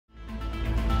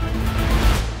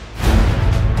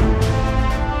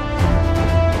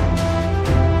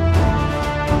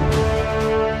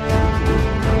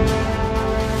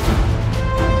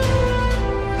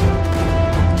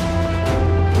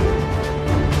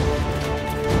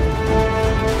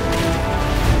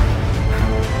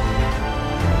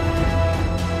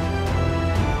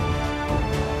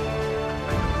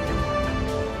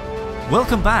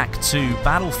Welcome back to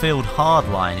Battlefield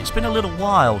Hardline. It's been a little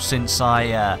while since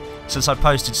I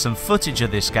posted some footage of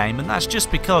this game, and that's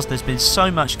just because there's been so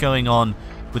much going on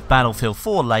with Battlefield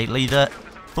 4 lately that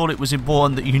I thought it was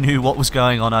important that you knew what was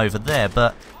going on over there.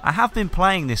 But I have been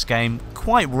playing this game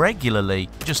quite regularly,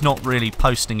 just not really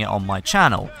posting it on my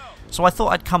channel. So I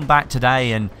thought I'd come back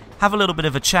today and have a little bit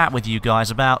of a chat with you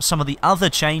guys about some of the other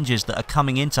changes that are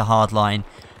coming into Hardline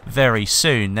very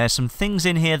soon. There's some things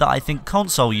in here that I think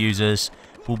console users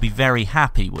will be very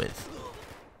happy with.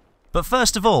 But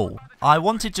first of all, I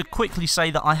wanted to quickly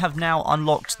say that I have now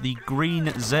unlocked the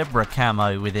green zebra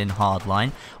camo within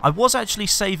Hardline. I was actually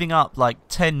saving up like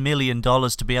 $10 million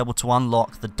to be able to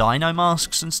unlock the dino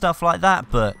masks and stuff like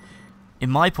that, but in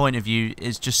my point of view,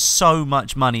 it's just so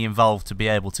much money involved to be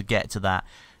able to get to that.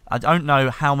 I don't know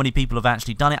how many people have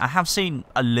actually done it. I have seen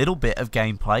a little bit of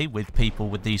gameplay with people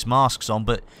with these masks on,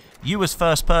 but you as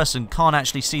first person can't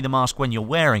actually see the mask when you're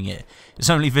wearing it. It's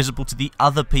only visible to the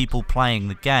other people playing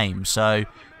the game, so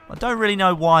I don't really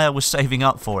know why I was saving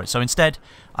up for it. So instead,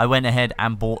 I went ahead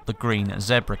and bought the green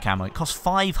zebra camo. It cost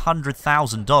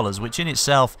 $500,000, which in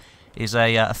itself is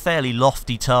a fairly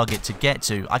lofty target to get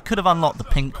to. I could have unlocked the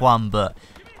pink one, but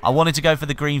I wanted to go for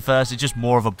the green first. It's just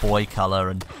more of a boy colour,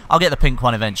 and I'll get the pink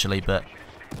one eventually, but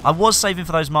I was saving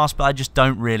for those masks, but I just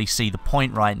don't really see the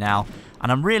point right now.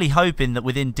 And I'm really hoping that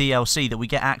within DLC that we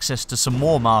get access to some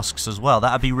more masks as well.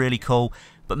 That would be really cool,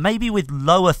 but maybe with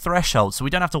lower thresholds, so we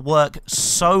don't have to work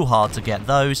so hard to get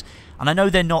those. And I know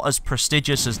they're not as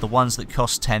prestigious as the ones that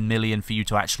cost 10 million for you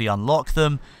to actually unlock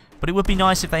them, but it would be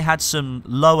nice if they had some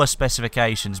lower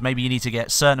specifications. Maybe you need to get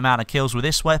a certain amount of kills with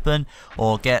this weapon,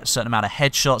 or get a certain amount of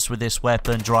headshots with this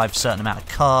weapon, drive a certain amount of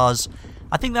cars.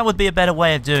 I think that would be a better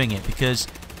way of doing it, because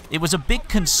it was a big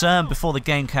concern before the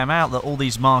game came out that all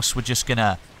these masks were just going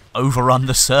to overrun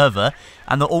the server,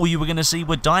 and that all you were going to see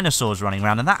were dinosaurs running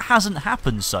around, and that hasn't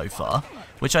happened so far,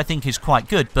 which I think is quite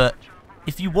good. But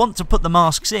if you want to put the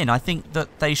masks in, I think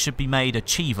that they should be made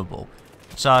achievable.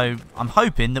 So I'm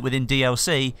hoping that within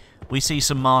DLC we see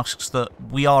some masks that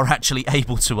we are actually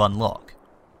able to unlock.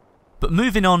 But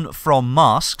moving on from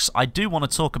masks, I do want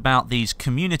to talk about these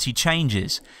community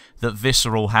changes that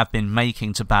Visceral have been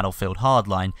making to Battlefield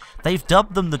Hardline. They've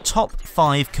dubbed them the top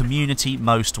 5 community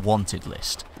most wanted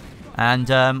list. And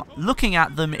looking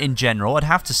at them in general, I'd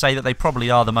have to say that they probably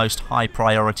are the most high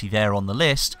priority there on the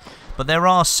list. But there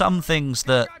are some things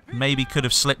that maybe could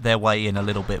have slipped their way in a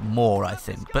little bit more, I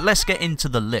think. But let's get into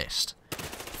the list.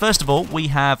 First of all, we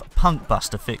have Punk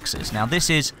Buster fixes. Now, this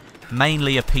is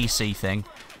mainly a PC thing.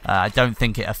 I don't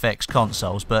think it affects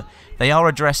consoles, but they are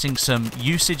addressing some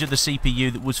usage of the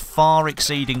CPU that was far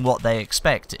exceeding what they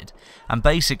expected, and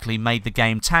basically made the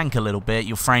game tank a little bit.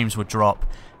 Your frames would drop,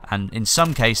 and in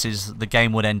some cases, the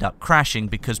game would end up crashing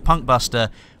because Punk Buster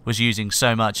was using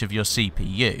so much of your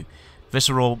CPU.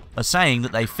 Visceral are saying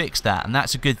that they fixed that, and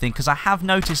that's a good thing, because I have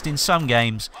noticed in some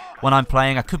games when I'm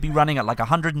playing I could be running at like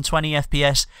 120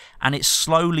 FPS and it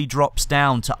slowly drops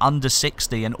down to under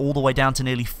 60 and all the way down to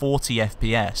nearly 40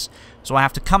 FPS. So I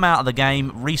have to come out of the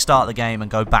game, restart the game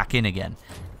and go back in again.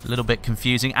 A little bit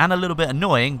confusing and a little bit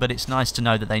annoying, but it's nice to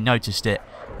know that they noticed it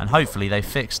and hopefully they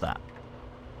fixed that.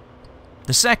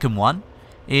 The second one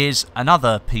is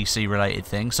another PC related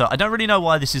thing. So I don't really know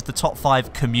why this is the top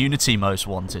 5 community most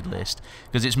wanted list,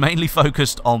 because it's mainly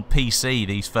focused on PC,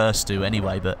 these first two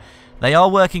anyway, but they are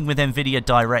working with Nvidia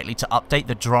directly to update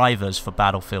the drivers for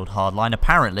Battlefield Hardline.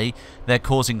 Apparently they're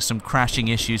causing some crashing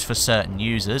issues for certain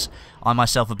users. I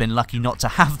myself have been lucky not to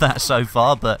have that so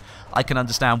far, but I can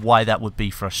understand why that would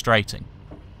be frustrating.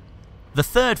 The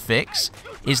third fix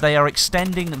is they are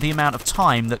extending the amount of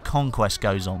time that Conquest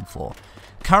goes on for.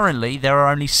 Currently, there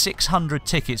are only 600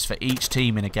 tickets for each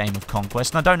team in a game of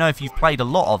Conquest, and I don't know if you've played a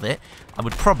lot of it. I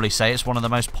would probably say it's one of the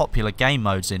most popular game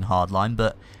modes in Hardline,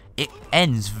 but it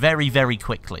ends very, very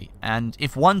quickly. And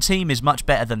if one team is much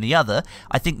better than the other,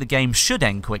 I think the game should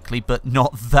end quickly, but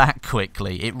not that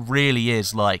quickly. It really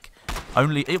is like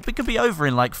it could be over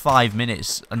in like 5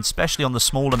 minutes, and especially on the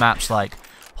smaller maps like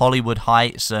Hollywood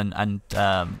Heights and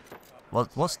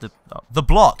what's the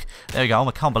block? There we go.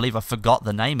 I can't believe I forgot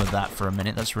the name of that for a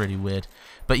minute. That's really weird.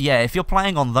 But yeah, if you're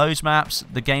playing on those maps,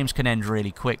 the games can end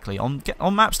really quickly. On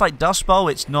maps like Dust Bowl,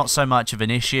 it's not so much of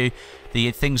an issue. The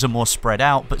things are more spread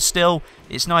out, but still,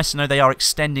 it's nice to know they are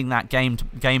extending that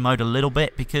game mode a little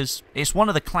bit, because it's one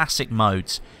of the classic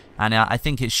modes, and I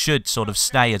think it should sort of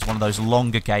stay as one of those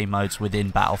longer game modes within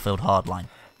Battlefield Hardline.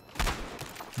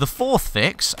 The fourth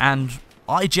fix, and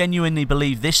I genuinely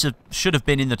believe this should have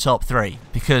been in the top 3,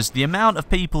 because the amount of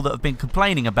people that have been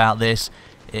complaining about this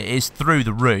is through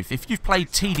the roof. If you've played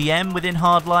TDM within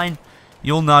Hardline,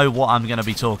 you'll know what I'm going to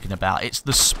be talking about. It's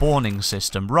the spawning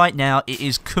system. Right now, it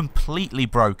is completely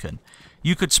broken.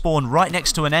 You could spawn right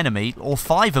next to an enemy, or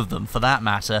 5 of them for that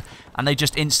matter, and they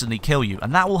just instantly kill you.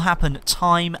 And that will happen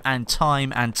time and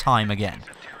time and time again.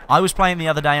 I was playing the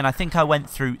other day and I think I went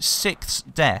through 6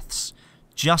 deaths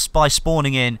just by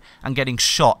spawning in and getting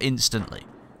shot instantly.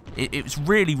 It was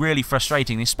really, really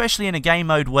frustrating, especially in a game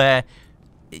mode where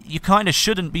you kind of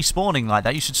shouldn't be spawning like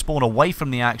that. You should spawn away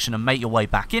from the action and make your way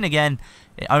back in again.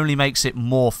 It only makes it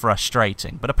more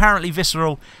frustrating. But apparently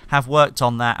Visceral have worked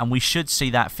on that, and we should see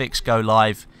that fix go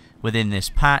live within this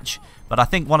patch. But I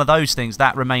think one of those things,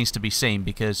 that remains to be seen,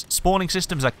 because spawning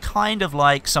systems are kind of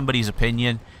like somebody's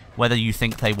opinion, whether you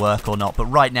think they work or not. But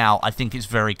right now, I think it's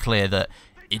very clear that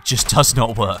it just does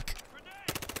not work.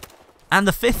 And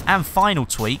the 5th and final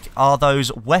tweak are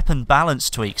those weapon balance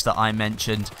tweaks that I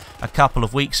mentioned a couple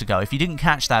of weeks ago. If you didn't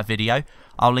catch that video,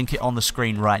 I'll link it on the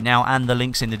screen right now, and the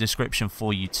link's in the description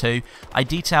for you too. I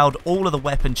detailed all of the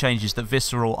weapon changes that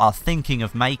Visceral are thinking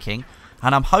of making,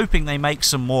 and I'm hoping they make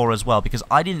some more as well, because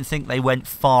I didn't think they went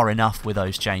far enough with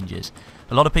those changes.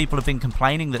 A lot of people have been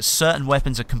complaining that certain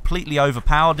weapons are completely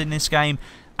overpowered in this game,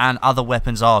 and other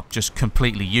weapons are just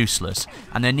completely useless,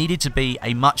 and there needed to be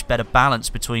a much better balance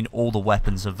between all the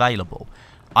weapons available.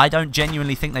 I don't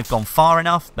genuinely think they've gone far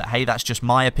enough, but hey, that's just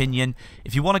my opinion.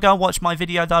 If you want to go and watch my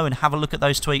video though and have a look at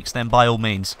those tweaks, then by all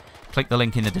means, click the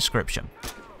link in the description.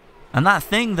 And that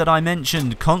thing that I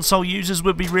mentioned console users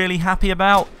would be really happy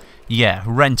about? Yeah,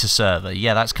 rent a server.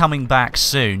 Yeah, that's coming back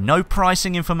soon. No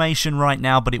pricing information right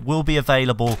now, but it will be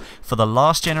available for the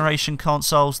last generation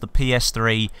consoles, the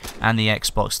PS3 and the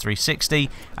Xbox 360,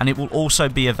 and it will also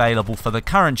be available for the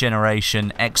current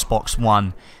generation Xbox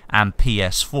One and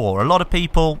PS4. A lot of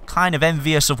people kind of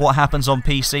envious of what happens on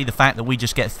PC, the fact that we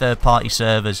just get third-party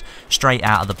servers straight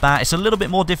out of the bat. It's a little bit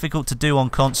more difficult to do on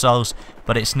consoles,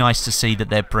 but it's nice to see that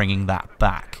they're bringing that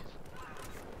back.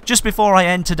 Just before I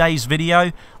end today's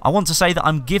video, I want to say that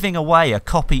I'm giving away a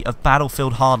copy of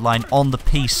Battlefield Hardline on the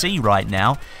PC right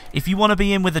now. If you want to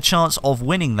be in with a chance of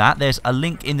winning that, there's a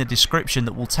link in the description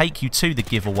that will take you to the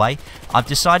giveaway. I've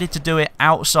decided to do it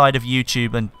outside of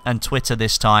YouTube and Twitter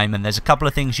this time, and there's a couple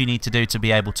of things you need to do to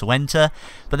be able to enter.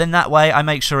 But then that way I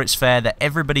make sure it's fair that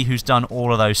everybody who's done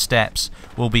all of those steps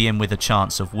will be in with a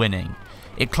chance of winning.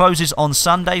 It closes on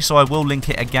Sunday, so I will link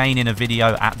it again in a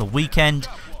video at the weekend,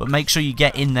 but make sure you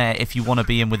get in there if you want to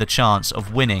be in with a chance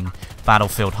of winning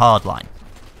Battlefield Hardline.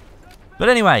 But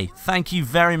anyway, thank you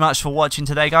very much for watching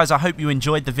today, guys. I hope you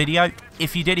enjoyed the video.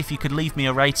 If you did, if you could leave me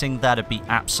a rating, that'd be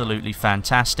absolutely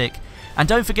fantastic. And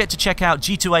don't forget to check out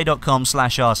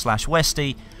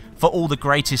g2a.com/r/Westy for all the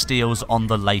greatest deals on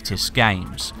the latest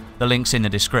games. The link's in the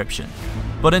description.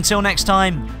 But until next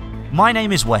time, my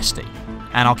name is Westy,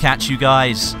 and I'll catch you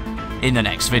guys in the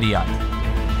next video.